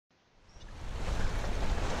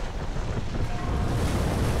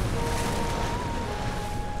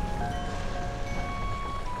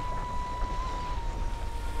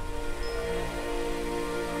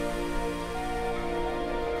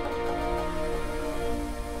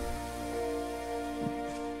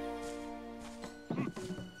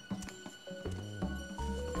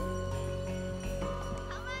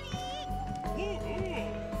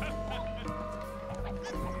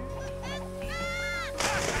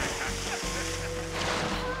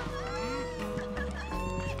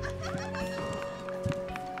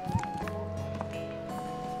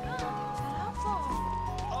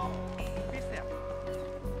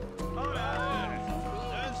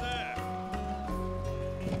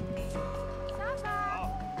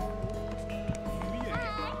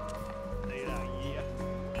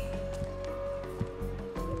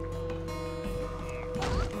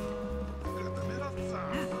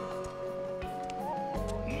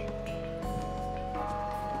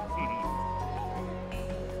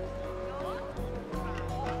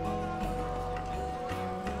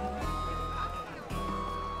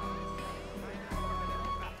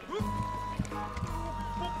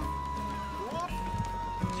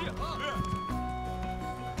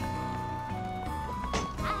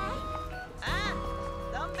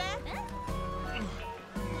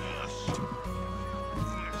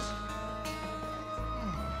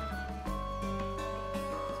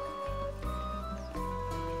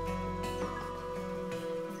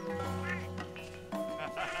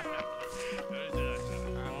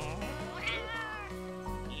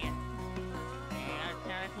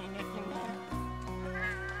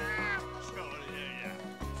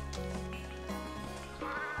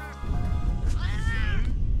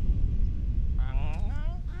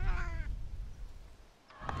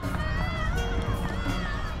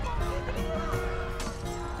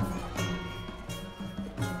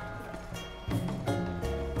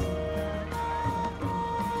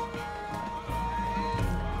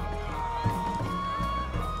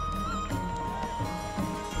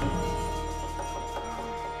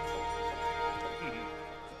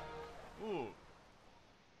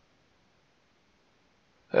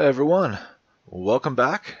Hey everyone, welcome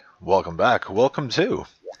back. Welcome back. Welcome to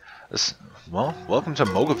this. Well, welcome to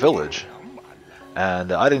Moga Village.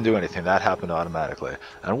 And I didn't do anything; that happened automatically.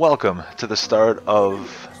 And welcome to the start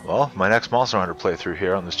of my next Monster Hunter playthrough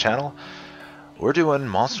here on this channel. We're doing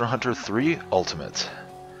Monster Hunter 3 Ultimate.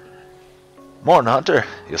 Morning, Hunter.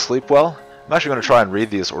 You sleep well? I'm actually going to try and read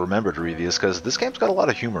these, or remember to read these, because this game's got a lot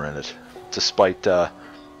of humor in it. Despite,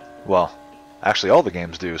 well, actually all the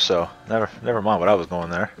games do. So never mind what I was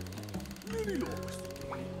going there.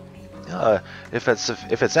 If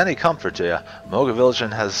it's any comfort to you, Moga Village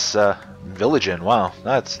has wow,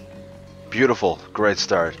 that's beautiful, great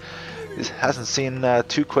start. It hasn't seen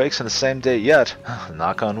two quakes in the same day yet,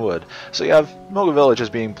 knock on wood. So yeah, Moga Village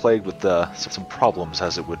is being plagued with some problems,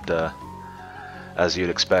 as you'd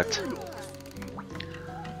expect.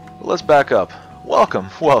 But let's back up.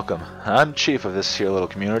 Welcome. I'm chief of this here little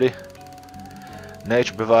community.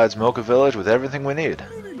 Nature provides Moga Village with everything we need.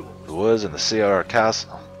 The woods and the sea are our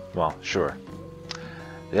castle. Well, sure.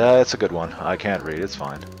 Yeah, it's a good one. I can't read, it's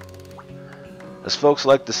fine. As folks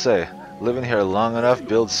like to say, living here long enough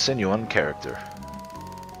builds sinew and character.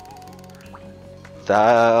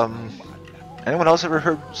 Anyone else ever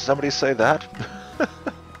heard somebody say that?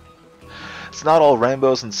 It's not all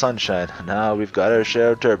rainbows and sunshine. Now we've got our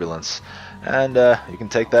share of turbulence. And you can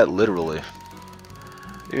take that literally.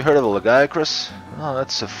 You heard of a Lagiacrus? Oh,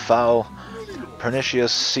 that's a foul,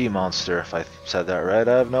 pernicious sea monster, if I said that right.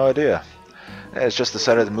 I have no idea. It's just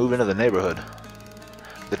decided to move into the neighborhood.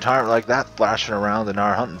 With a tyrant like that flashing around in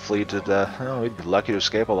our hunting fleet, we'd be lucky to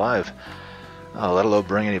escape alive. Oh, let alone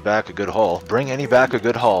bring any back a good haul. Bring any back a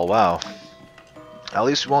good haul, wow. At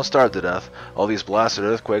least we won't starve to death. All these blasted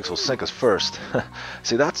earthquakes will sink us first.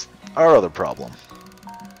 See, that's our other problem.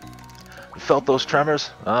 You felt those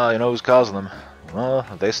tremors? You know who's causing them. Well,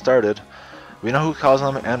 they started. We know who caused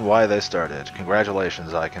them and why they started.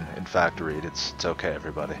 Congratulations, I can in fact read. It's okay,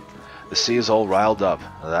 everybody. The sea is all riled up,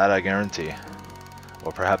 that I guarantee.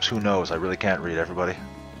 Or perhaps, who knows, I really can't read, everybody.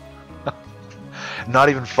 Not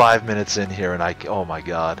even 5 minutes in here and oh my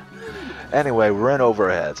god. Anyway, we're in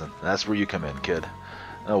overheads, and that's where you come in, kid.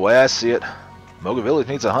 The way I see it, Moga Village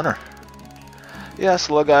needs a hunter. Yes,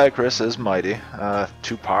 Lagiacrus is mighty.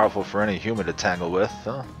 Too powerful for any human to tangle with,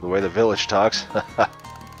 the way the village talks.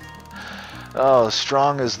 Oh,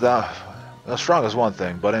 strong is one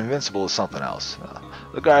thing, but invincible is something else.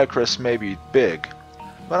 Lagiacrus may be big,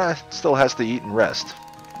 but it still has to eat and rest.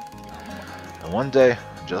 And one day,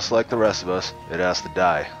 just like the rest of us, it has to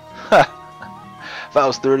die. If I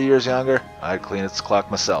was 30 years younger, I'd clean its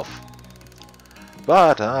clock myself.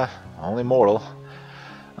 But, only mortal.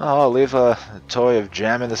 I'll leave a toy of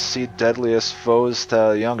jamming the sea deadliest foes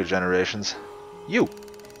to younger generations. You!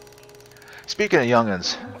 Speaking of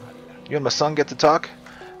young'uns, you and my son get to talk?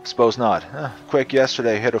 Suppose not. Quake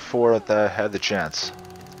yesterday hit a 4 that had the chance.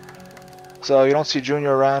 So you don't see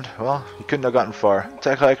Junior around? Well, he couldn't have gotten far.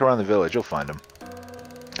 Take a hike around the village, you'll find him.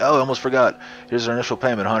 Oh, I almost forgot. Here's our initial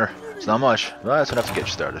payment, Hunter. It's not much, but that's enough to get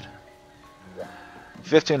you started.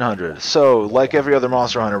 1,500. So, like every other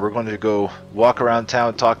Monster Hunter, we're going to go walk around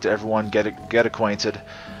town, talk to everyone, get acquainted,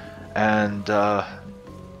 and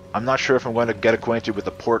I'm not sure if I'm going to get acquainted with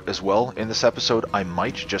the port as well in this episode. I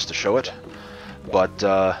might, just to show it, but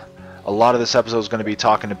a lot of this episode is going to be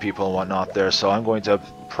talking to people and whatnot there, so I'm going to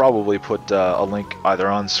probably put a link either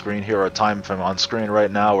on screen here or a time frame on screen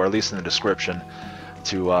right now, or at least in the description,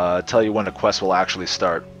 to tell you when the quest will actually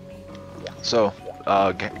start. So,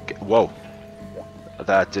 whoa.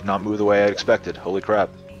 That did not move the way I expected. Holy crap.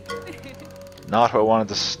 Not who I wanted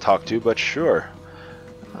to talk to, but sure.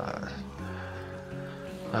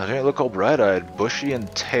 Didn't it look all bright-eyed, bushy, and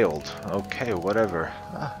tailed. Okay, whatever.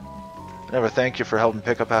 Never thank you for helping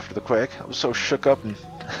pick up after the quake. I was so shook up and...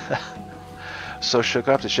 so shook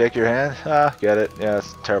up to shake your hand. Get it. Yeah,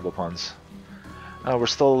 it's terrible puns. We're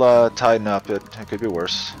still tidying up. It could be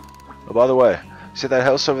worse. Oh, by the way, see that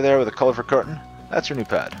house over there with a colorful curtain? That's your new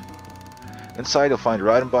pad. Inside you'll find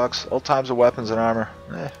your item box, all types of weapons and armor.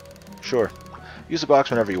 Sure. Use the box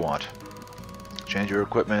whenever you want. Change your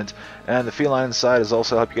equipment, and the feline inside is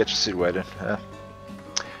also help you get your situated.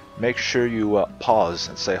 Make sure you pause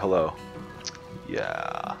and say hello.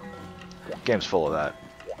 Yeah. Game's full of that.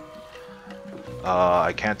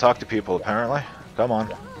 I can't talk to people apparently. Come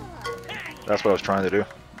on. That's what I was trying to do.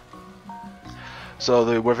 So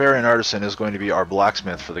the Wavarian Artisan is going to be our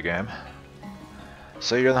blacksmith for the game.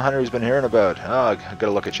 So you're the hunter who's been hearing about. Oh, I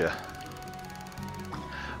gotta look at you.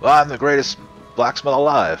 Well, I'm the greatest blacksmith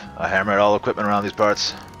alive. I hammer all equipment around these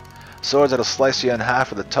parts. Swords that'll slice you in half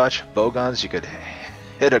with a touch. Bowguns you could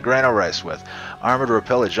hit a grain of rice with. Armor to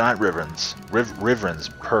repel a giant wyverns. Wyverns,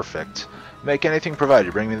 perfect. Make anything provided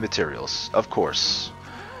you bring me the materials. Of course.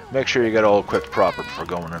 Make sure you get all equipped proper before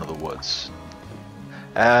going into the woods.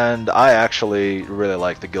 And I actually really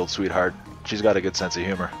like the guild sweetheart. She's got a good sense of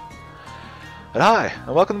humor. But hi,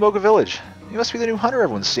 and welcome to Moga Village. You must be the new hunter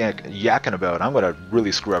everyone's yakking about. I'm going to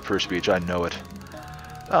really screw up her speech, I know it.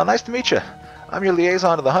 Oh, nice to meet you. I'm your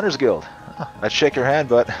liaison to the Hunters Guild. I'd shake your hand,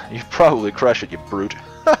 but you'd probably crush it, you brute.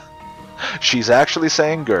 She's actually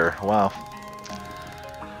saying grr. Wow.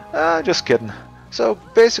 Just kidding. So,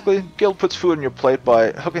 basically, Guild puts food on your plate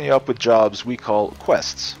by hooking you up with jobs we call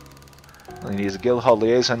quests. You need a guild hall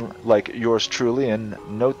liaison like yours truly in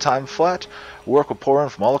no time flat. Work will pour in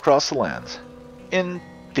from all across the land. In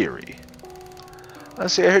theory.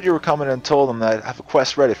 See, I heard you were coming and told them that I have a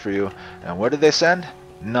quest ready for you. And what did they send?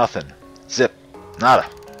 Nothing. Zip. Nada.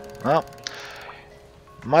 Well,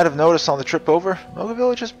 might have noticed on the trip over, Moga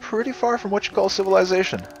Village is pretty far from what you call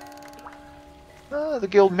civilization.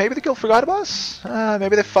 Maybe the guild forgot about us?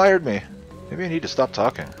 Maybe they fired me. Maybe I need to stop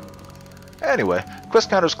talking. Anyway, quest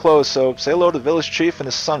counter's closed, so say hello to the village chief and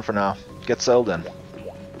his son for now. Get settled in.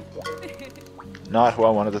 Not who I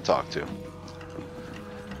wanted to talk to.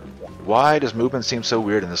 Why does movement seem so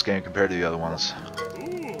weird in this game compared to the other ones?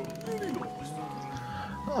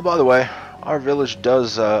 Oh, by the way, our village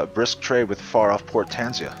does brisk trade with far-off Port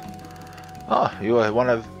Tanzia. Oh, you want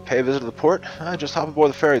to pay a visit to the port? Just hop aboard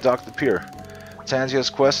the ferry dock at the pier. Tanzia's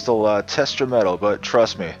quest will test your mettle, but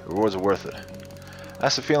trust me, the rewards are worth it.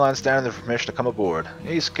 Ask the feline standing there for permission to come aboard.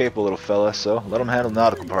 He's a capable little fella, so let him handle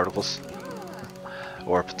nautical particles.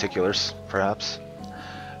 Or particulars, perhaps.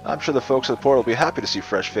 I'm sure the folks at the port will be happy to see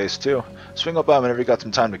fresh face too. Swing up by whenever you got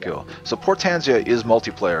some time to kill. So Port Tanzia is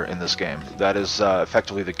multiplayer in this game. That is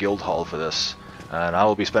effectively the guild hall for this. And I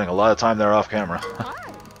will be spending a lot of time there off camera.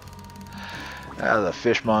 The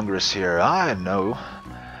fishmonger is here. I know.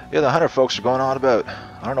 Yeah, the hunter folks are going on about.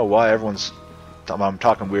 I don't know why I'm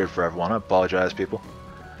talking weird for everyone. I apologize, people.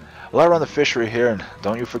 Well, I run the fishery here, and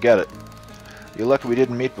don't you forget it. You're lucky we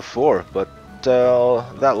didn't meet before, but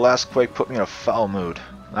that last quake put me in a foul mood.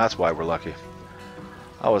 That's why we're lucky.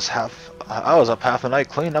 I was up half the night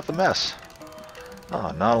cleaning up the mess.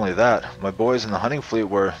 Oh, not only that, my boys in the hunting fleet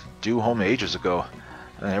were due home ages ago.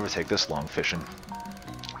 I never take this long fishing.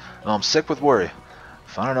 Well, I'm sick with worry.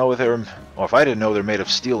 If I didn't know they're made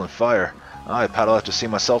of steel and fire, I'd paddle out to see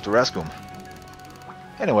myself to rescue them.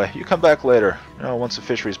 Anyway, you come back later, once the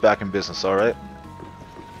fishery's back in business, alright?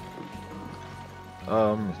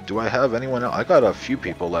 Do I have anyone else? I got a few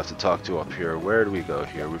people left to talk to up here. Where do we go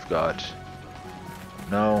here? We've got...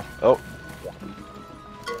 No. Oh.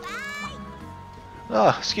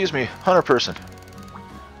 Excuse me. Hunter person.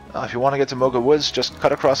 If you want to get to Moga Woods, just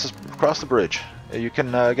cut across the bridge. You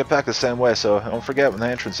can get back the same way, so don't forget when the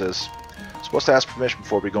entrance is. You're supposed to ask permission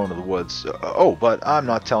before we go into the woods. But I'm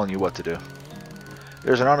not telling you what to do.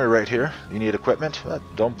 There's an army right here. You need equipment?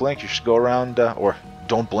 Don't blink. You should go around, or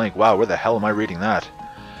don't blink. Wow, where the hell am I reading that?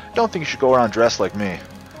 Don't think you should go around dressed like me.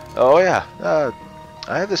 Oh yeah,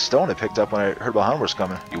 I have this stone I picked up when I heard about hunters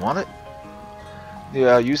coming. You want it?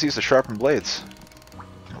 Yeah, use these to sharpen blades.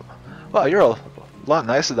 Wow, you're a lot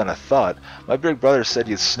nicer than I thought. My big brother said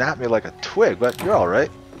you'd snap me like a twig, but you're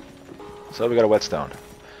alright. So we got a whetstone.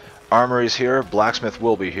 Armory's here. Blacksmith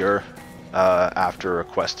will be here after a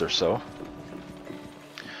quest or so.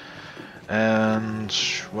 And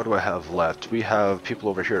what do I have left? We have people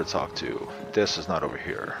over here to talk to. This is not over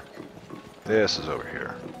here. This is over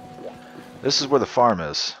here. This is where the farm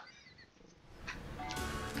is.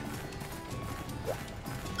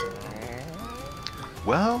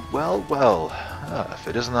 Well, well, well. If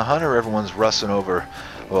it isn't the hunter everyone's russing over,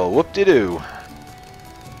 well, whoop-de-doo.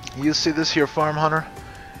 You see this here farm, Hunter?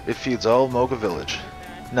 It feeds all Moga Village.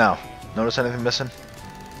 Now, notice anything missing?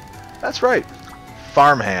 That's right.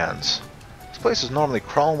 Farm hands. This place is normally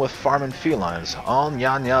crawling with farming felines. All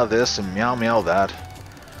nya-nya this and meow-meow that.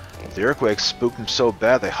 The earthquake spooked them so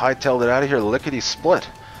bad they hightailed it out of here lickety-split.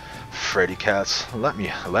 Freddy cats left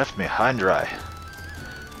me high and dry.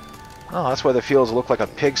 Oh, that's why the fields look like a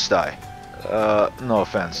pigsty. No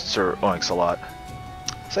offense, Sir Oinks-a-lot.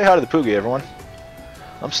 Say hi to the Poogie, everyone.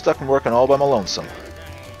 I'm stuck and working all by my lonesome.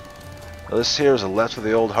 Well, this here is a left of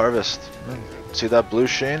the old harvest. See that blue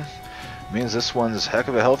sheen? Means this one's a heck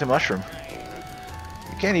of a healthy mushroom.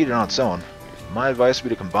 You can't eat it on its own. My advice would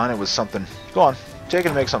be to combine it with something. Go on, take it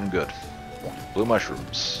and make something good. Blue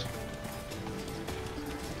mushrooms.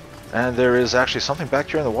 And there is actually something back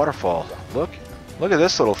here in the waterfall. Look at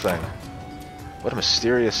this little thing. What a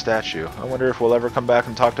mysterious statue. I wonder if we'll ever come back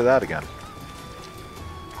and talk to that again.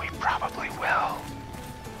 We probably will.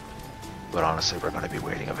 But honestly, we're going to be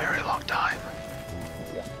waiting a very long time.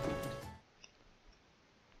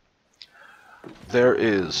 there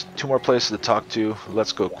is 2 more places to talk to.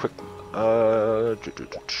 Let's go quick. No,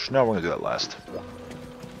 we're gonna do that last.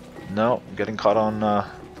 No, getting caught on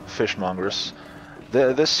fishmongers.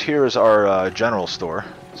 This here is our general store.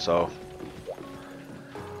 So,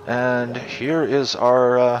 and here is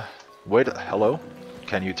our. Wait, hello.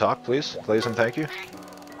 Can you talk, please? Please and thank you.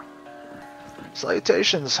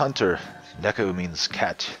 Salutations, Hunter. Neko means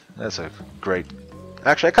cat. That's a great...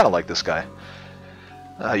 Actually, I kind of like this guy.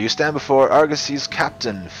 You stand before Argosy's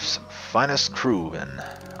captain's finest crewman.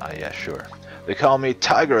 Yeah, sure. They call me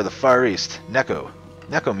Tiger of the Far East. Neko.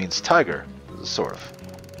 Neko means tiger. Sort of.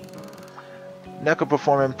 Neko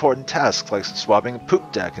perform important tasks like swabbing a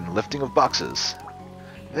poop deck and lifting of boxes.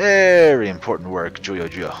 Very important work,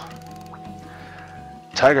 Juyo.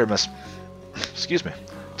 Tiger must... Excuse me.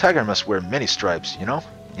 Tiger must wear many stripes, you know?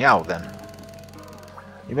 Meow, then.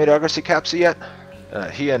 You made Argosy Capsy yet?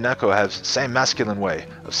 He and Neko have same masculine way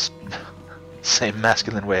of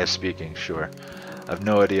speaking, sure. I've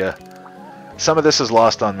no idea. Some of this is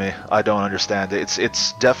lost on me. I don't understand it.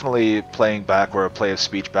 It's definitely playing back or a play of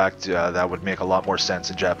speech back that would make a lot more sense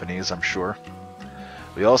in Japanese, I'm sure.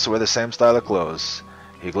 We also wear the same style of clothes.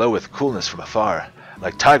 He glow with coolness from afar,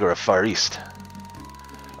 like Tiger of Far East.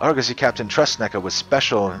 Argosy Captain trusts Neko with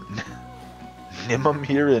special Nimum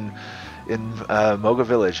here in Moga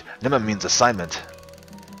Village. Nimum means assignment.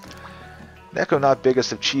 Neko not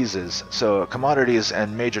biggest of cheeses, so commodities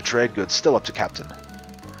and major trade goods still up to Captain.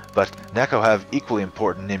 But Neko have equally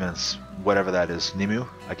important Nimums, whatever that is. Nimu?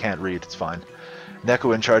 I can't read, it's fine.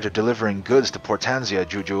 Neko in charge of delivering goods to Portanzia,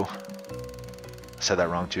 Juju. I said that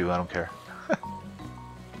wrong too, I don't care.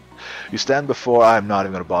 You stand before... I'm not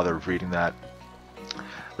even going to bother reading that.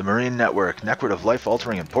 The Marine Network of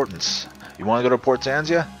life-altering importance. You want to go to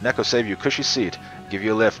Portanzia? Neko save you cushy seat. Give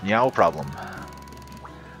you a lift. Meow problem.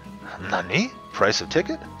 Nani? Price of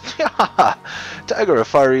ticket? Tiger of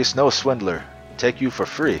Far East, no swindler. Take you for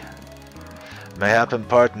free. Mayhap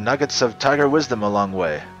impart nuggets of tiger wisdom along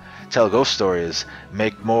way. Tell ghost stories.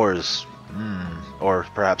 Make Moors. Or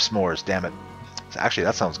perhaps s'mores, damn it. Actually,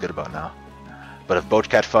 that sounds good about now. But if boat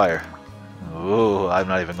catch fire. Ooh, I'm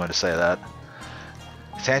not even going to say that.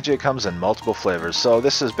 Tangia comes in multiple flavors, so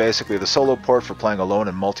this is basically the solo port for playing alone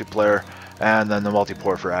in multiplayer, and then the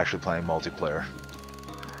multi-port for actually playing multiplayer.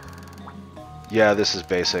 Yeah, this is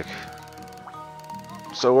basic.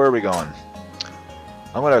 So where are we going?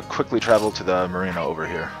 I'm going to quickly travel to the marina over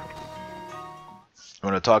here. I'm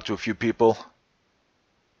going to talk to a few people.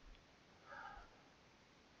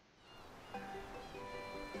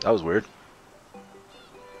 That was weird.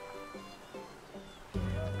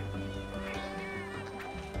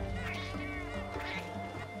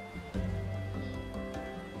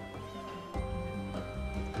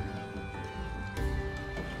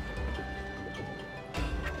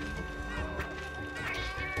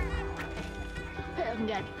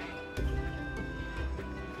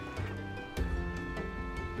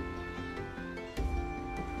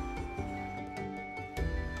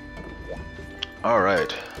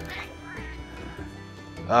 Alright.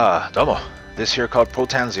 Domo. This here called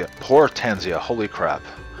Portanzia. Holy crap.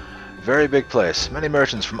 Very big place. Many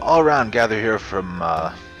merchants from all around gather here from,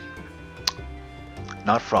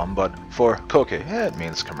 not from, but for koke. Yeah, it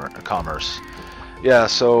means commerce. Yeah,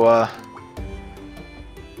 so,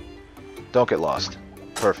 don't get lost.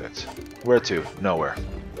 Perfect. Where to? Nowhere.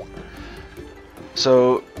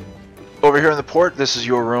 So, over here in the port, this is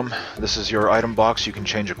your room. This is your item box. You can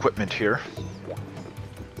change equipment here.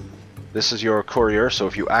 This is your courier, so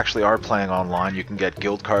if you actually are playing online, you can get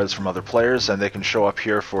guild cards from other players, and they can show up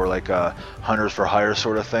here for like a hunters for hire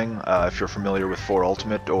sort of thing. If you're familiar with 4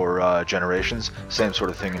 Ultimate or Generations, same sort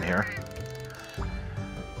of thing in here.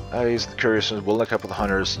 He's curious, we'll link up with the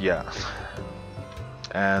hunters, yeah.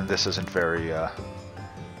 And this isn't very,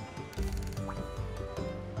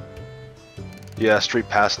 yeah, street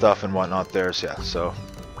pass stuff and whatnot there's, yeah, so.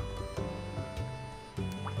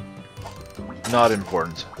 Not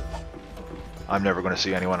important. I'm never going to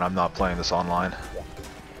see anyone. I'm not playing this online.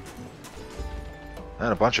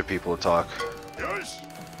 And a bunch of people to talk. Yes.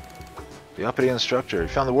 The uppity instructor. You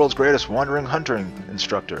found the world's greatest wandering hunting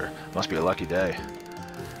instructor. Must be a lucky day.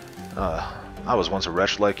 I was once a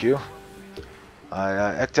wretch like you.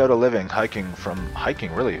 I eked out a living hiking,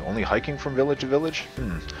 really? Only hiking from village to village?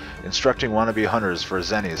 Instructing wannabe hunters for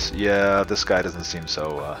zennies. Yeah, this guy doesn't seem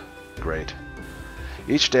so, great.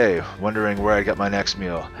 Each day, wondering where I get my next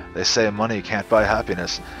meal. They say money can't buy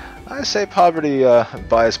happiness. I say poverty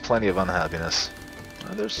buys plenty of unhappiness.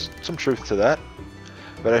 There's some truth to that.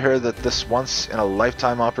 But I heard that this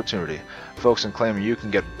once-in-a-lifetime opportunity. Folks claim you can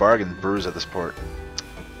get bargain brews at this port.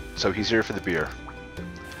 So he's here for the beer.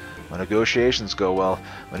 When negotiations go well,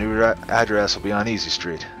 my new address will be on Easy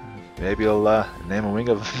Street. Maybe you'll name a wing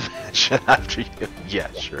of a mansion after you. Yeah,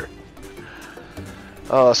 sure.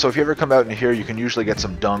 So if you ever come out in here, you can usually get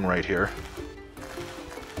some dung right here.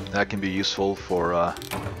 That can be useful for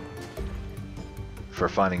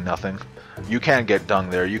finding nothing. You can get dung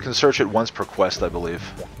there. You can search it once per quest, I believe.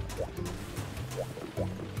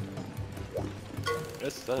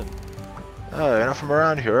 Yes, then. Oh, you're not from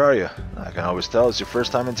around here, are you? I can always tell it's your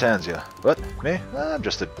first time in Tanzia. What? Me? I'm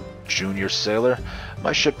just a junior sailor.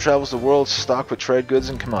 My ship travels the world stocked with trade goods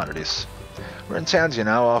and commodities. We're in Tanzia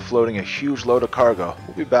now, offloading a huge load of cargo.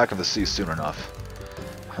 We'll be back in the sea soon enough.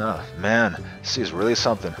 Huh, man, the sea is really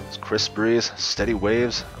something. It's crisp breeze, steady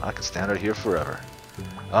waves. I could stand out here forever.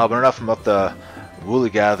 Oh, but enough about the woolly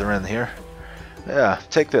gathering here. Yeah,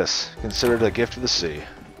 take this. Consider it a gift of the sea.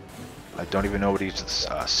 I don't even know what he's...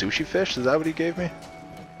 sushi fish? Is that what he gave me?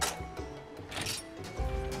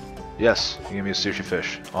 Yes, he gave me a sushi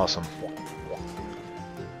fish. Awesome.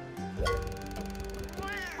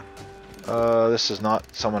 This is not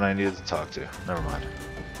someone I needed to talk to. Never mind.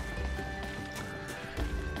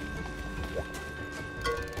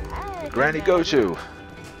 Granny go-to!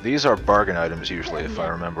 These are bargain items usually, if I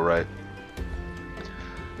remember right.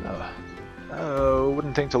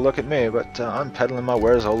 Wouldn't think to look at me, but I'm peddling my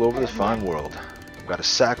wares all over the fine world. I've got a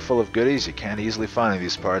sack full of goodies you can't easily find in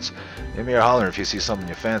these parts. Give me a holler if you see something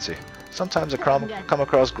you fancy. Sometimes I come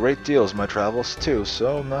across great deals in my travels too,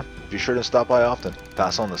 so be sure to stop by often.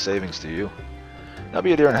 Pass on the savings to you. Now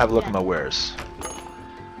be a dear and have a look at my wares.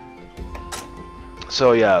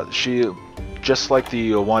 So yeah, she, just like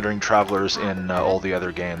the wandering travelers in all the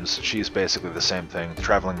other games, she's basically the same thing.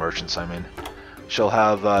 Traveling merchants, I mean. She'll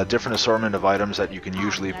have a different assortment of items that you can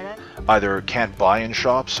usually either can't buy in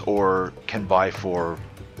shops or can buy for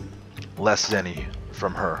less zenny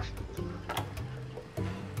from her.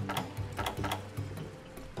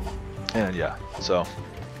 And yeah, so.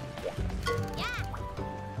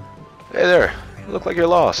 Hey there, you look like you're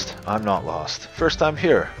lost. I'm not lost. First time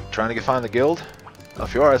here, trying to find the guild? Well,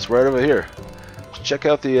 if you are, it's right over here. Check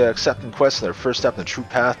out the accepting quest, their first step in the true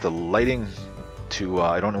path to lighting to,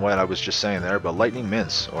 I don't know what I was just saying there, but lightning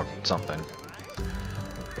mints or something.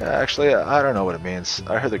 Yeah, actually, I don't know what it means.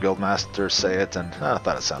 I heard the guildmaster say it and I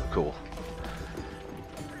thought it sounded cool.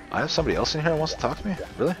 I have somebody else in here who wants to talk to me?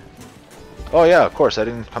 Really? Oh yeah, of course, I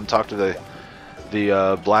didn't come talk to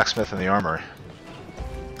the blacksmith in the armory.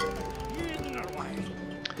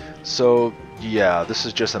 So, yeah, this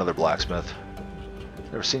is just another blacksmith.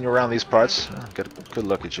 Never seen you around these parts? Get a good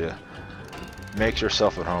look at you. Make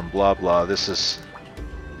yourself at home, blah blah. This is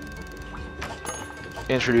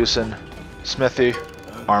introducing smithy,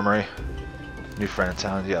 armory, new friend in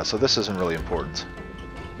town. Yeah, so this isn't really important.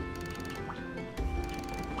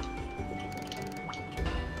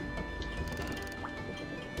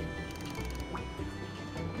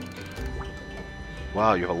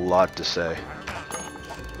 Wow, you have a lot to say.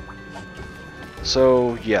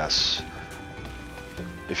 So, yes.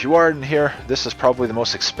 If you are in here, this is probably the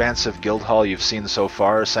most expansive guild hall you've seen so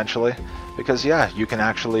far, essentially. Because, yeah, you can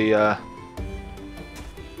actually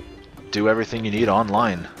do everything you need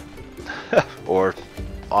online. Or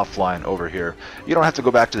offline over here. You don't have to go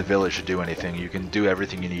back to the village to do anything. You can do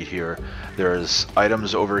everything you need here. There's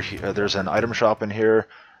items over here. There's an item shop in here.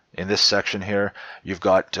 In this section here, you've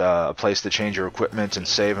got a place to change your equipment and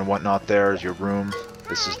save and whatnot. There's your room.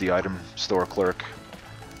 This is the item store clerk.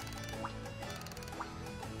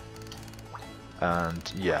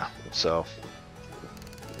 And yeah, so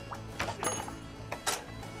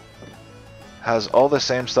has all the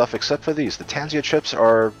same stuff except for these. The Tanzia chips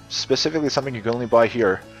are specifically something you can only buy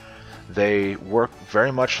here. They work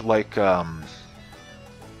very much like well,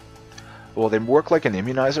 they work like an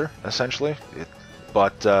immunizer essentially.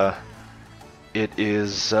 But it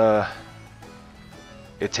is it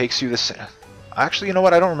takes you the same. Actually, you know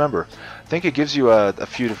what? I don't remember. I think it gives you a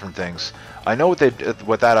few different things. I know what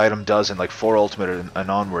that item does in like 4 Ultimate and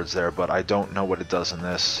onwards there, but I don't know what it does in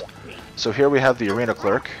this. So here we have the arena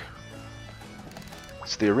clerk.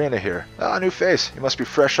 It's the arena here. Ah, new face. You must be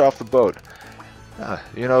fresh off the boat.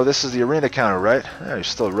 You know, this is the arena counter, right? You're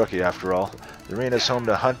still a rookie after all. The arena is home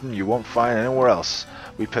to hunting you won't find anywhere else.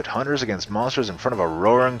 We pit hunters against monsters in front of a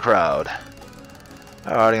roaring crowd.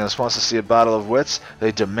 Our audience wants to see a battle of wits.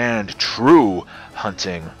 They demand true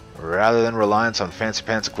hunting, rather than reliance on fancy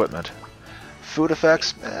pants equipment. Food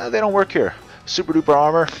effects? They don't work here. Super duper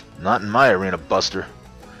armor? Not in my arena, buster.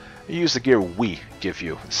 You use the gear we give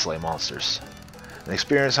you to slay monsters. An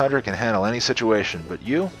experienced hunter can handle any situation, but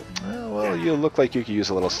you? Well, you look like you could use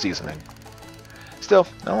a little seasoning. Still,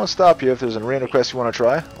 I won't stop you if there's an arena quest you want to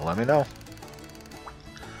try. Let me know.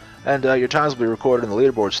 And your times will be recorded in the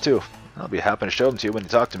leaderboards too. I'll be happy to show them to you when you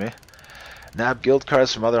talk to me. Nab guild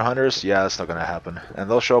cards from other hunters? Yeah, that's not going to happen. And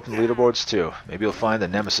they'll show up in the leaderboards too. Maybe you'll find a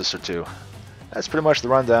nemesis or two. That's pretty much the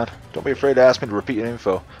rundown. Don't be afraid to ask me to repeat your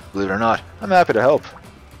info. Believe it or not, I'm happy to help.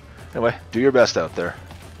 Anyway, do your best out there.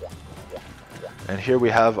 And here we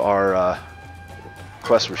have our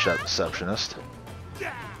quest receptionist.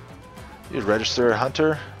 You register a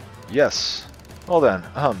hunter? Yes. Well then,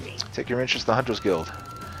 take your interest in the Hunters Guild.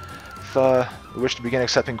 If you wish to begin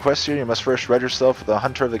accepting quests here, you must first register yourself with the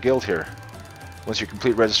Hunter of the Guild here. Once you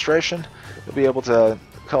complete registration, you'll be able to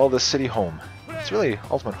call this city home. It's really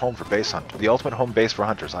ultimate home for base hunt. The ultimate home base for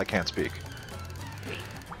hunters. I can't speak.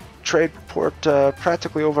 Trade port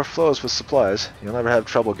practically overflows with supplies. You'll never have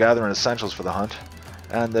trouble gathering essentials for the hunt.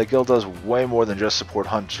 And the guild does way more than just support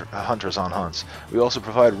hunters on hunts. We also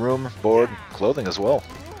provide room, board, clothing as well.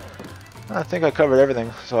 I think I covered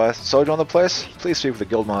everything. So I sold you on the place? Please speak with the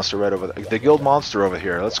guild monster right over there. The guild monster over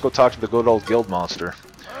here. Let's go talk to the good old guild monster.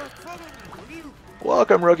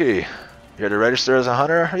 Welcome, rookie. Here to register as a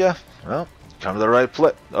hunter? Yeah. Well, come to the right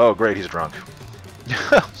place. Oh, great, he's drunk.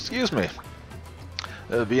 Excuse me.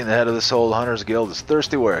 Being the head of this whole hunters guild is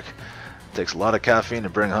thirsty work. It takes a lot of caffeine to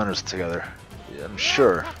bring hunters together. Yeah, I'm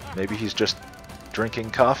sure. Maybe he's just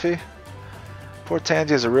drinking coffee? Poor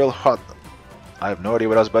Tansy is a real hot... I have no idea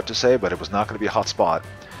what I was about to say, but it was not going to be a hot spot.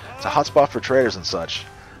 It's a hot spot for traders and such.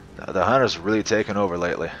 The hunters have really taken over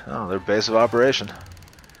lately. Oh, their base of operation.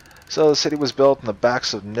 So the city was built on the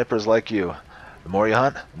backs of nippers like you. The more you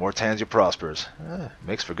hunt, the more Tansy prospers.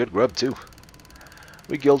 Makes for good grub too.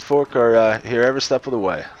 We guild folk are here every step of the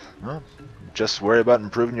way. Well, just worry about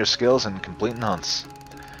improving your skills and completing hunts.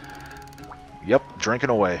 Yep, drinking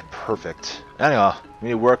away. Perfect. Anyhow, we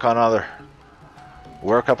need to work on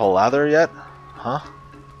work up a lather yet? Huh?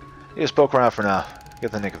 You just poke around for now.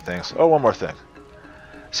 Get the nick of things. Oh, one more thing.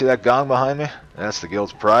 See that gong behind me? That's the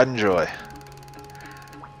guild's pride and joy.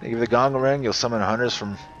 You give the gong a ring, you'll summon hunters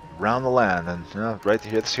from around the land, and right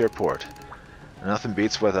here, this here port. Nothing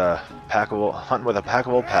beats with hunting with a pack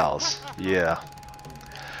of old pals. Yeah.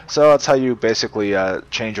 So that's how you basically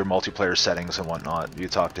change your multiplayer settings and whatnot. You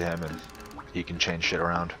talk to him, and he can change shit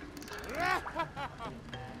around.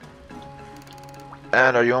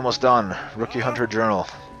 And are you almost done? Rookie Hunter Journal.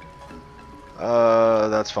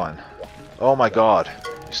 That's fine. Oh my god.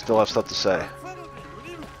 You still have stuff to say.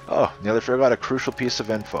 Oh, nearly forgot a crucial piece of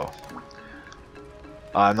info.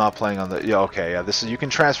 I'm not playing on the... Yeah, okay, yeah. This is... You can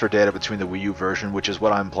transfer data between the Wii U version, which is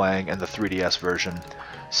what I'm playing, and the 3DS version.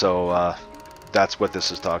 So, that's what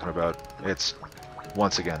this is talking about. It's,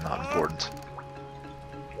 once again, not important.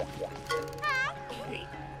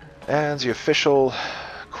 And the official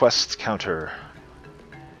quest counter.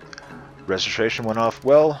 Registration went off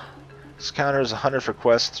well. This counter is 100 for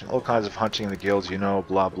quests, all kinds of hunting in the guilds, you know,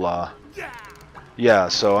 blah blah. Yeah,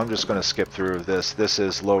 so I'm just going to skip through this. This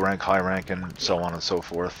is low rank, high rank, and so on and so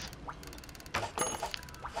forth.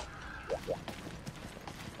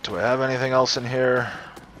 Do I have anything else in here?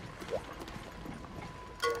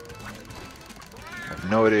 I have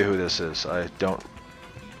no idea who this is. I don't...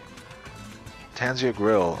 Tanzia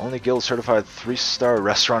Grill. Only guild certified 3-star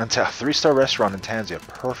restaurant in town. 3-star restaurant in Tanzia.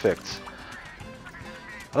 Perfect.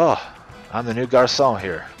 Oh, I'm the new garçon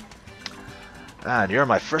here. And you're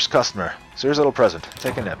my first customer. So here's a little present.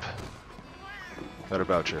 Take a nip. Got a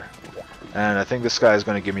voucher. And I think this guy is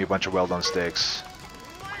going to give me a bunch of well-done steaks.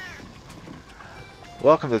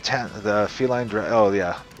 Welcome to the feline... Oh,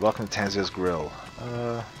 yeah. Welcome to Tanzia's Grill.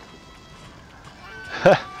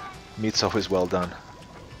 Meat's always well done.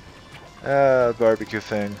 Barbecue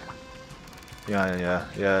thing. Yeah,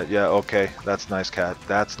 okay. That's nice, cat.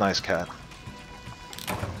 That's nice, cat.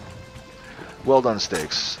 Well done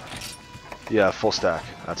steaks. Yeah, full stack.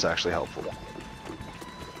 That's actually helpful.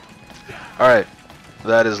 Alright.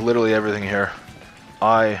 That is literally everything here.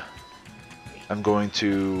 I am going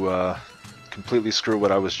to completely screw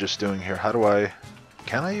what I was just doing here. How do I...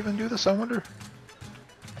 Can I even do this, I wonder?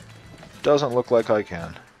 Doesn't look like I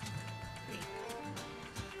can.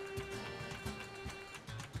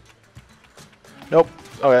 Nope.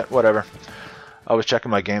 Okay, whatever. I was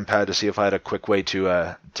checking my gamepad to see if I had a quick way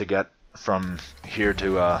to get from here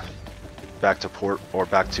to back to port or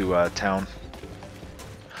back to town.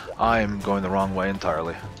 I'm going the wrong way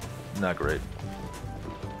entirely. Not great.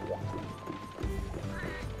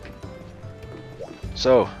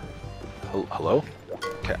 So, hello?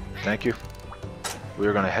 Okay, thank you.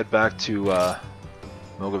 We're gonna head back to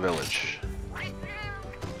Moga Village.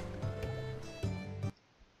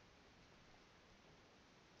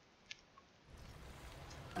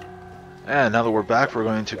 And now that we're back, we're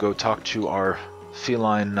going to go talk to our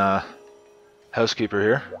feline Housekeeper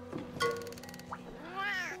here.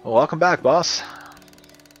 Well, welcome back, boss.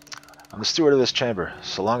 I'm the steward of this chamber.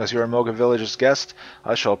 So long as you're a Moga Village's guest,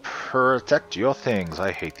 I shall protect your things.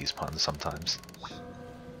 I hate these puns sometimes.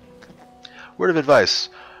 Word of advice.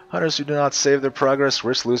 Hunters who do not save their progress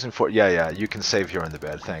risk losing for... Yeah, you can save here in the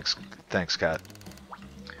bed. Thanks, cat.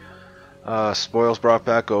 Spoils brought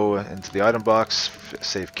back, go into the item box.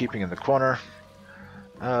 Safe keeping in the corner.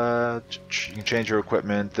 You can change your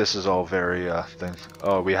equipment. This is all very, thing.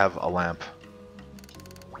 Oh, we have a lamp.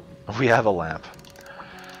 We have a lamp.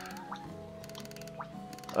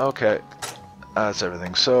 Okay. That's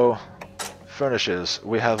everything. So, furnishes.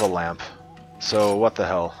 We have a lamp. So, what the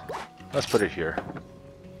hell? Let's put it here.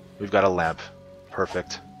 We've got a lamp.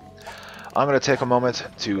 Perfect. I'm going to take a moment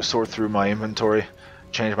to sort through my inventory,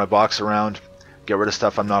 change my box around, get rid of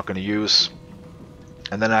stuff I'm not going to use,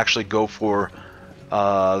 and then actually go for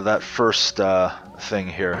that first thing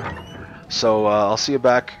here. So I'll see you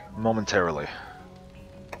back momentarily.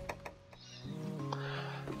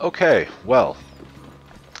 Okay, well,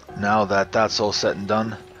 now that that's all set and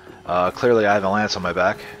done, clearly I have a lance on my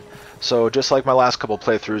back. So just like my last couple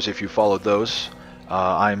playthroughs, if you followed those,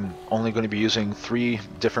 I'm only going to be using 3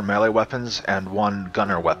 different melee weapons and 1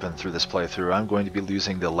 gunner weapon through this playthrough. I'm going to be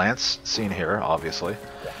using the lance, seen here, obviously,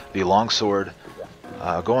 the longsword,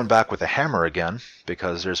 going back with a hammer again,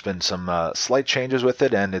 because there's been some slight changes with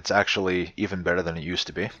it, and it's actually even better than it used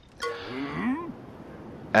to be.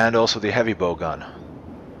 And also the heavy bow gun.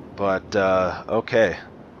 But, okay,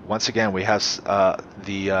 once again we have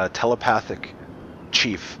the telepathic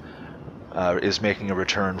chief is making a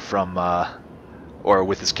return from... or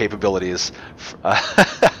with his capabilities.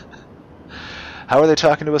 How are they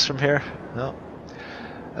talking to us from here? No.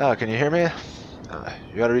 Oh, can you hear me?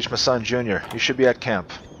 You gotta reach my son, Junior. You should be at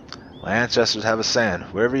camp. My ancestors have a saying.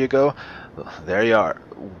 Wherever you go, there you are.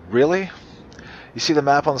 Really? You see the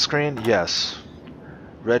map on the screen? Yes.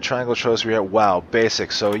 Red triangle shows where you're at. Wow,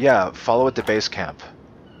 basic. So yeah, follow it to base camp.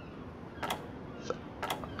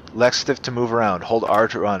 Lexative to move around. Hold R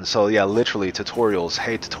to run. So yeah, literally, tutorials.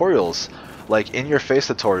 Hey, tutorials. Like in-your-face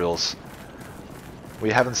tutorials. We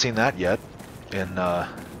haven't seen that yet in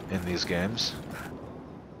these games.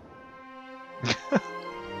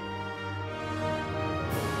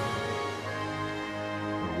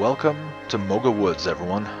 Welcome to Moga Woods,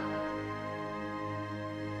 everyone.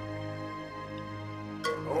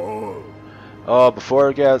 Oh, before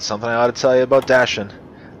I get something I ought to tell you about dashing.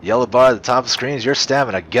 The yellow bar at the top of the screen is your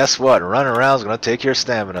stamina. Guess what? Running around is going to take your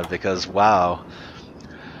stamina because, wow.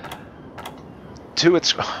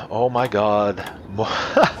 Oh my god.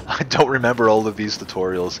 I don't remember all of these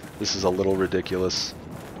tutorials. This is a little ridiculous.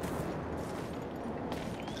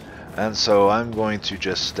 And so I'm going to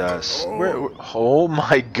just oh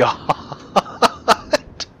my god.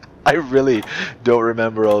 I really don't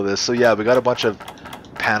remember all this. So yeah, we got a bunch of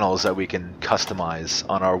panels that we can customize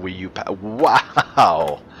on our Wii U.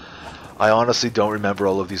 Wow. I honestly don't remember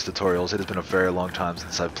all of these tutorials. It has been a very long time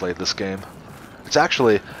since I've played this game. It's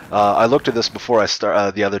actually, I looked at this before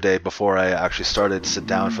I the other day before I actually started to sit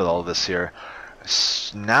down for all of this here.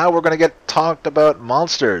 Now we're going to get talked about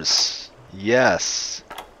monsters. Yes.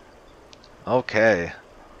 Okay.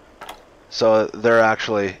 So they're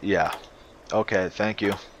actually, yeah. Okay, thank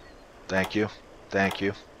you. Thank you. Thank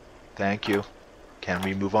you. Thank you. Can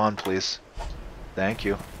we move on, please? Thank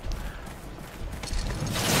you.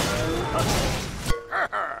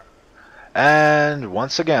 And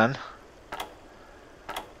once again...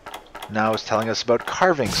 now it's telling us about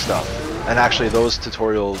carving stuff. And actually those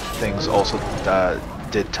tutorial things also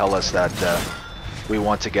did tell us that we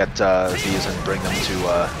want to get these and bring them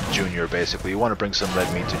to Junior, basically. You want to bring some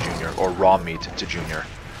red meat to Junior, or raw meat to Junior.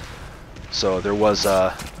 So there was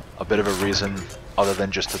a bit of a reason other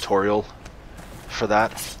than just tutorial for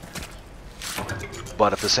that.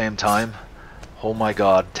 But at the same time, oh my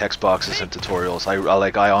god, text boxes and tutorials.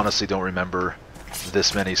 I honestly don't remember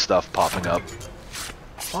this many stuff popping up.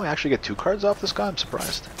 Oh, I actually get 2 cards off this guy? I'm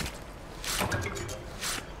surprised.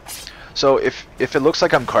 So if it looks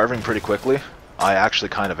like I'm carving pretty quickly, I actually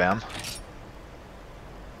kind of am.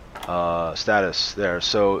 Status there.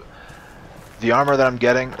 So the armor that I'm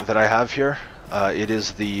getting, that I have here, it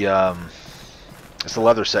is it's the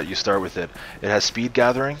leather set. You start with it. It has speed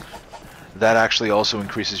gathering. That actually also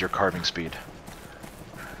increases your carving speed.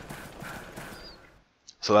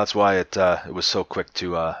 So that's why it was so quick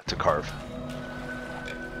to carve.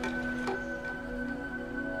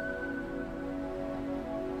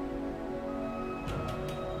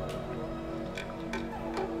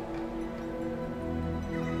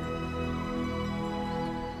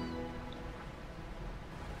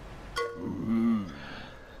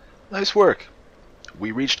 Nice work.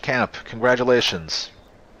 we reached camp. Congratulations.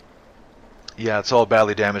 Yeah, it's all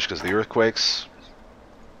badly damaged because of the earthquakes.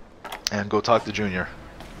 And go talk to Junior.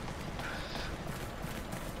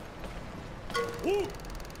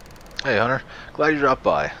 Hey Hunter, glad you dropped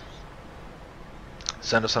by.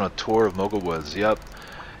 Send us on a tour of Moga Woods. Yep.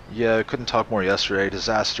 Yeah, I couldn't talk more yesterday.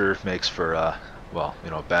 Disaster makes for, well, you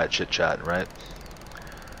know, bad chit-chat, right?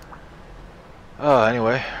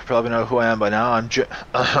 Anyway, probably know who I am by now. I'm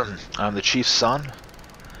the chief's son.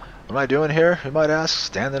 What am I doing here, you might ask,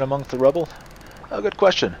 standing among the rubble? Oh, good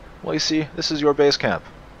question. Well, you see, this is your base camp.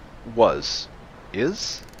 Was.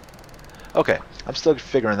 Is? Okay, I'm still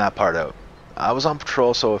figuring that part out. I was on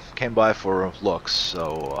patrol, so I came by for looks,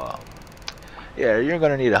 so, yeah, you're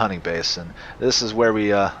gonna need a hunting base, and this is where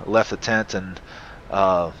we, left the tent, and,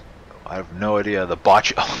 I have no idea, the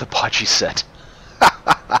bocce, oh, the bocce set.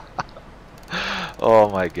 Oh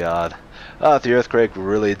my god. The earthquake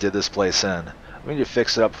really did this place in. We need to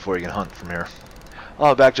fix it up before you can hunt from here.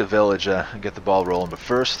 I'll back to the village and get the ball rolling, but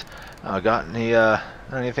first, got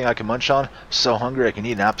anything I can munch on? I'm so hungry I can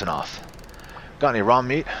eat an Aptonoff. Got any raw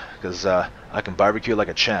meat? Because I can barbecue like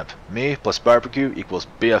a champ. Me plus barbecue equals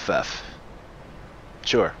BFF.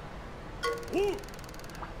 Sure. Oh,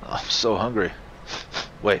 I'm so hungry.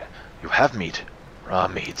 Wait, you have meat. Raw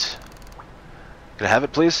meat. Can I have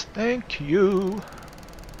it, please? Thank you.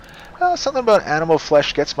 Something about animal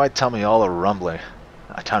flesh gets my tummy all a-rumbling.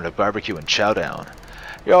 Time to barbecue and chow down.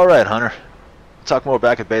 You're alright, Hunter. We'll talk more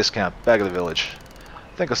back at base camp, back at the village.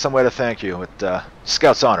 Think of some way to thank you with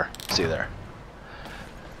Scout's honor. See you there.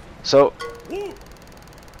 So,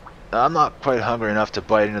 I'm not quite hungry enough to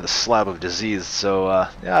bite into the slab of disease, so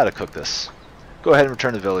yeah, I ought to cook this. Go ahead and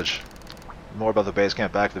return to the village. More about the base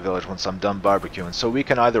camp back to the village once I'm done barbecuing. So we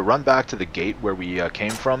can either run back to the gate where we came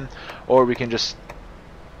from, or we can just...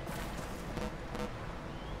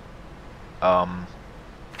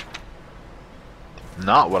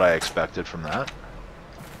 not what I expected from that.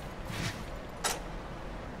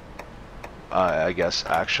 I guess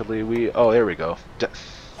actually we... oh, there we go. Never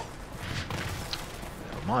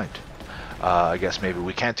mind. I guess maybe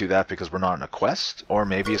we can't do that because we're not on a quest, or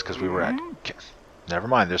maybe it's because we were at... never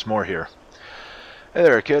mind, there's more here. Hey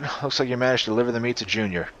there, kid. Looks like you managed to deliver the meat to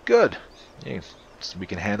Junior. Good. Yeah, we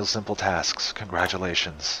can handle simple tasks.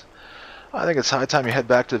 Congratulations. I think it's high time you head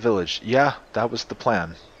back to the village. Yeah, that was the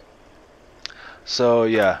plan. So,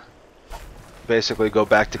 yeah. Basically, go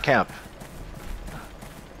back to camp.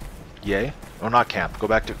 Yay? Or not camp. Go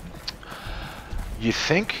back to... You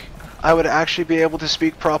think I would actually be able to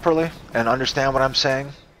speak properly and understand what I'm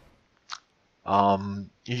saying?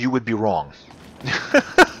 You would be wrong.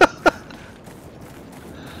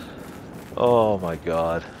 Oh my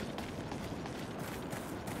god.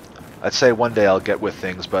 I'd say one day I'll get with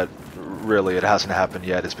things, but really it hasn't happened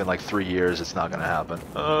yet. It's been like 3 years, it's not gonna happen.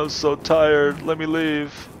 Oh, I'm so tired, let me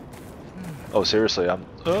leave. Oh, seriously, oh,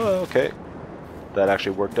 okay. That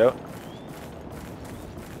actually worked out.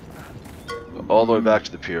 All the way back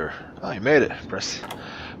to the pier. Oh, you made it.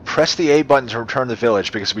 Press the A button to return to the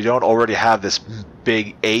village, because we don't already have this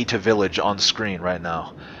big A to village on the screen right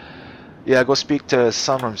now. Yeah, go speak to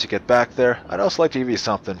Sunroom to get back there. I'd also like to give you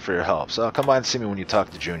something for your help, so come by and see me when you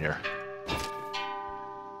talk to Junior.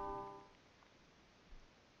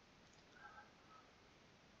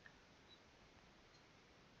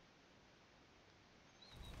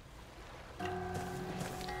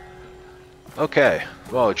 Okay,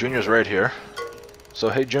 well, Junior's right here. So,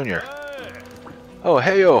 hey, Junior. Oh,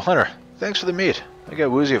 hey, yo, Hunter. Thanks for the meat. I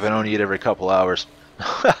get woozy if I don't eat every couple hours.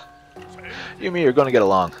 You and me are going to get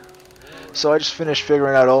along. So I just finished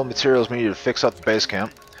figuring out all the materials we need to fix up the base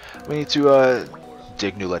camp. We need to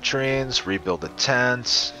dig new latrines, rebuild the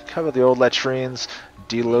tents, cover the old latrines,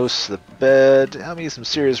 delouse the bed. I need some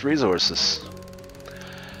serious resources.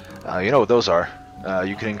 You know what those are.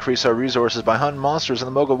 You can increase our resources by hunting monsters in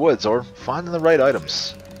the Moga Woods or finding the right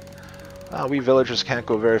items. We villagers can't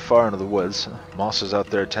go very far into the woods. Monsters out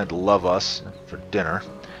there tend to love us for dinner.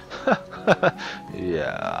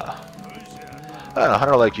 Yeah. A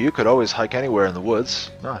hunter like you could always hike anywhere in the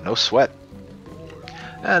woods. No sweat.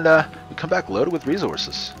 And we come back loaded with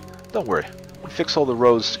resources. Don't worry. We fix all the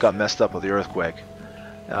roads that got messed up with the earthquake.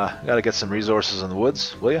 Gotta get some resources in the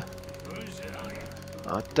woods, will you?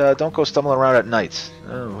 Don't go stumbling around at night.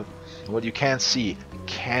 What you can't see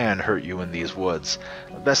can hurt you in these woods.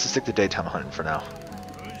 Best to stick to daytime hunting for now.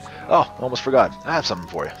 Oh, almost forgot. I have something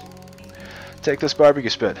for you. Take this barbecue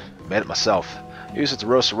spit. Made it myself. Use it to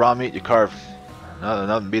roast the raw meat you carve.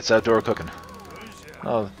 Nothing beats outdoor cooking.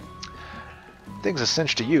 Oh, things a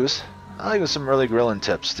cinch to use. I'll give you some early grilling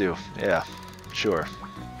tips too. Yeah, sure.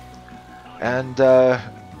 And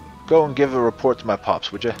go and give a report to my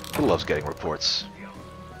pops, would you? He loves getting reports.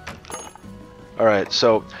 Alright,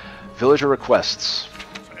 so villager requests.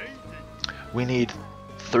 We need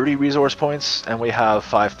 30 resource points and we have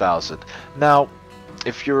 5,000. Now,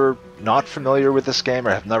 if you're not familiar with this game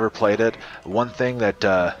or have never played it, one thing that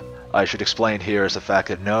I should explain here is the fact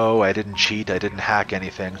that no, I didn't cheat, I didn't hack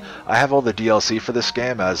anything. I have all the DLC for this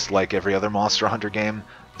game, as like every other Monster Hunter game,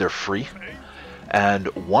 they're free. And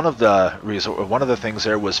one of the things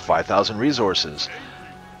there was 5,000 resources.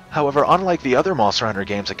 However, unlike the other Monster Hunter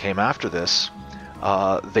games that came after this,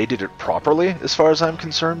 they did it properly, as far as I'm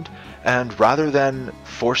concerned, and rather than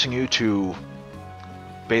forcing you to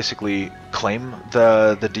basically claim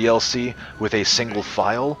the DLC with a single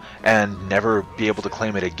file and never be able to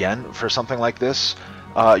claim it again for something like this,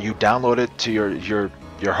 you download it to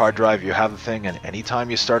your hard drive, you have the thing, and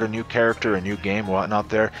anytime you start a new character, a new game, whatnot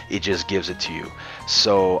there, it just gives it to you.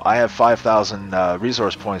 So I have 5,000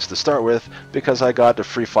 resource points to start with because I got a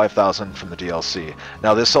free 5,000 from the DLC.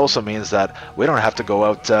 Now this also means that we don't have to go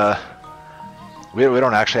out, we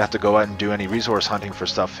don't actually have to go out and do any resource hunting for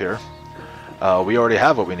stuff here. We already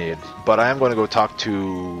have what we need, but I am going to go talk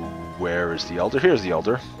to... where is the Elder? Here's the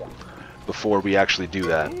Elder, before we actually do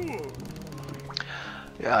that.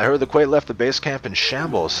 Yeah, I heard the Quake left the base camp in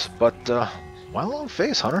shambles, but why a long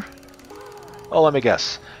face, Hunter? Oh, let me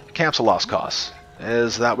guess. The camp's a lost cause.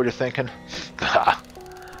 Is that what you're thinking?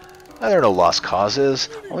 There are no lost causes,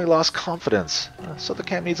 only lost confidence. So the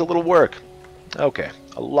camp needs a little work. Okay,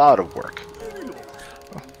 a lot of work.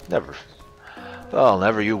 Never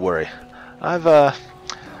you worry. I've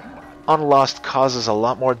unlost causes a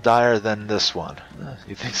lot more dire than this one.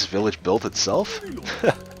 You think this village built itself?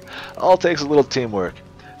 All takes a little teamwork.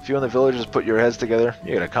 If you and the villagers put your heads together,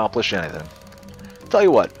 you can accomplish anything. Tell you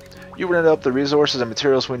what, you rent up the resources and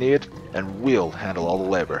materials we need, and we'll handle all the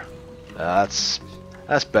labor. That's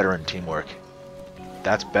better than teamwork.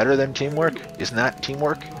 That's better than teamwork? Isn't that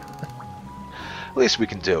teamwork? Least we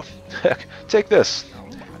can do. Heck, take this.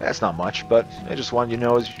 That's not much, but I just wanted you to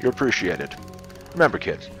know you're appreciated. Remember,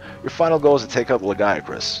 kid, your final goal is to take out the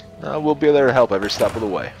Legiacris. We'll be there to help every step of the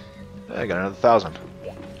way. I got another 1,000.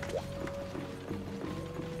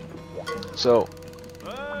 So,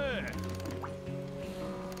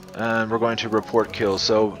 and we're going to report kills.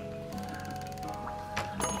 So,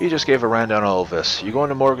 he just gave a rundown on all of this. You go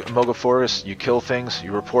into Moga Forest, you kill things,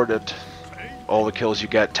 you report it, all the kills you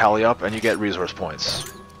get tally up, and you get resource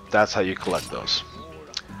points. That's how you collect those.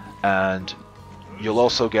 And you'll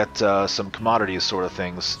also get some commodities sort of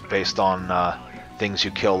things based on things you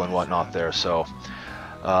kill and whatnot there. So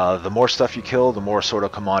the more stuff you kill, the more sort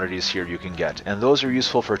of commodities here you can get. And those are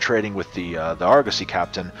useful for trading with the Argosy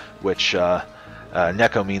captain, which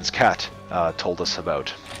Neko means cat, told us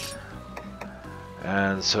about.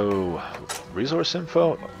 And so, resource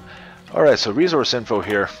info? Alright, so resource info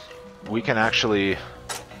here, we can actually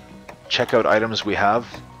check out items we have,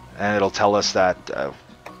 and it'll tell us that...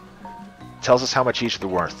 tells us how much each they're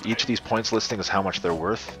worth. Each of these points listing is how much they're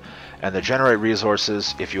worth. And the generate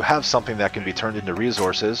resources, if you have something that can be turned into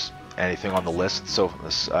resources, anything on the list,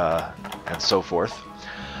 and so forth,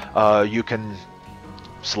 you can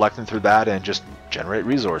select them through that and just generate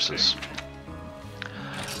resources.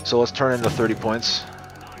 So let's turn in the 30 points.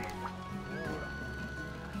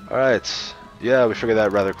 Alright, yeah, we figured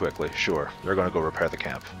that rather quickly. Sure, they're going to go repair the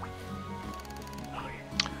camp.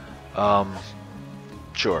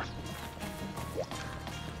 Sure.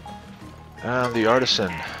 And the artisan.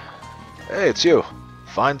 Hey, it's you.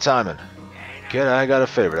 Fine timing. Kid, I got a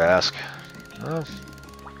favor to ask. I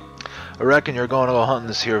reckon you're going to go hunting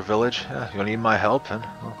this here village. You're gonna need my help, and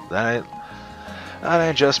well, that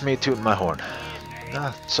ain't just me tooting my horn.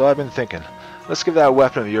 So I've been thinking, let's give that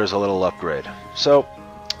weapon of yours a little upgrade. So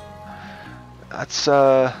that's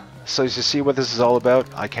so you see what this is all about?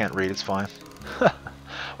 I can't read. It's fine.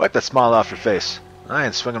 Wipe that smile off your face. I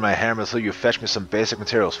ain't swinging my hammer until you fetch me some basic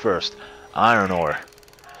materials first. Iron ore.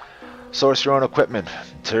 Source your own equipment.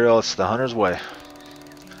 Material, it's the hunter's way.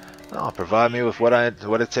 I'll provide me with what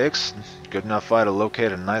it takes. Good enough fight to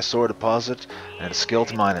locate a nice ore deposit and a skill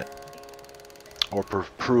to mine it. Or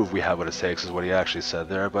prove we have what it takes is what he actually said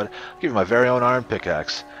there. But I'll give you my very own iron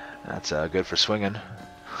pickaxe. That's good for swinging.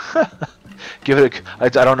 Give it a... I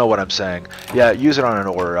don't know what I'm saying. Yeah, use it on an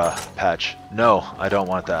ore patch. No, I don't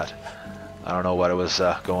want that. I don't know what it was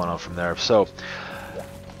going on from there. So,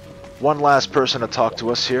 one last person to talk to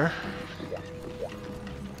us here.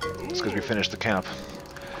 It's because we finished the camp.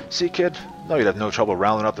 See, kid? No, you'd have no trouble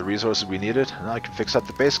rounding up the resources we needed, and I can fix up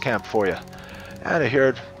the base camp for you. And I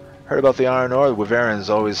heard about the iron ore. The Wyverian's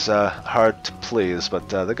always hard to please, but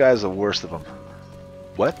the guy's the worst of them.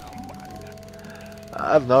 What?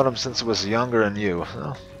 I've known him since I was younger than you.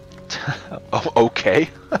 Oh, oh, okay.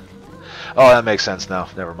 Oh, that makes sense now.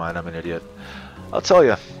 Never mind, I'm an idiot. I'll tell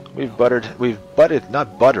you, we've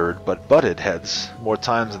not buttered, but butted heads more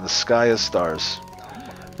times than the sky is stars.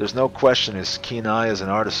 There's no question his keen eye is an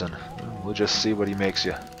artisan. We'll just see what he makes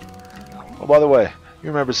you. Oh, by the way, you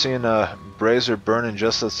remember seeing a brazier burning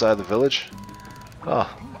just outside the village? Oh,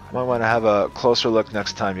 might want to have a closer look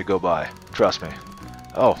next time you go by. Trust me.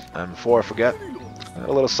 Oh, and before I forget,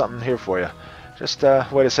 a little something here for you. Just a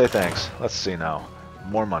way to say thanks. Let's see now.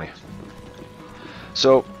 More money.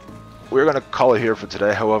 So, we're going to call it here for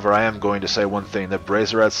today. However, I am going to say one thing. The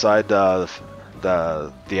brazier outside the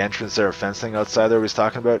entrance there, fencing outside there we was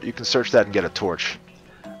talking about, you can search that and get a torch.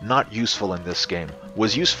 Not useful in this game.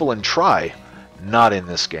 Was useful in Try, not in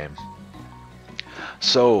this game.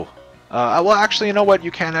 So, well, actually, you know what?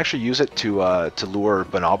 You can actually use it to lure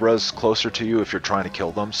bonobras closer to you if you're trying to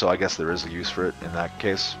kill them. So I guess there is a use for it in that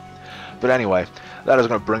case. But anyway, that is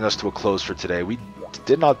going to bring us to a close for today. We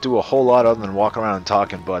did not do a whole lot other than walk around and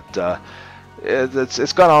talking, but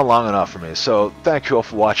it's gone on long enough for me. So thank you all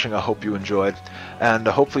for watching. I hope you enjoyed, and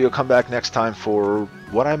hopefully you'll come back next time for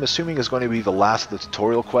what I'm assuming is going to be the last of the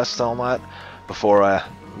tutorial quests and all that before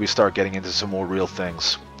we start getting into some more real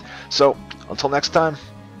things. So until next time,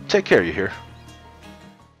 take care, you hear?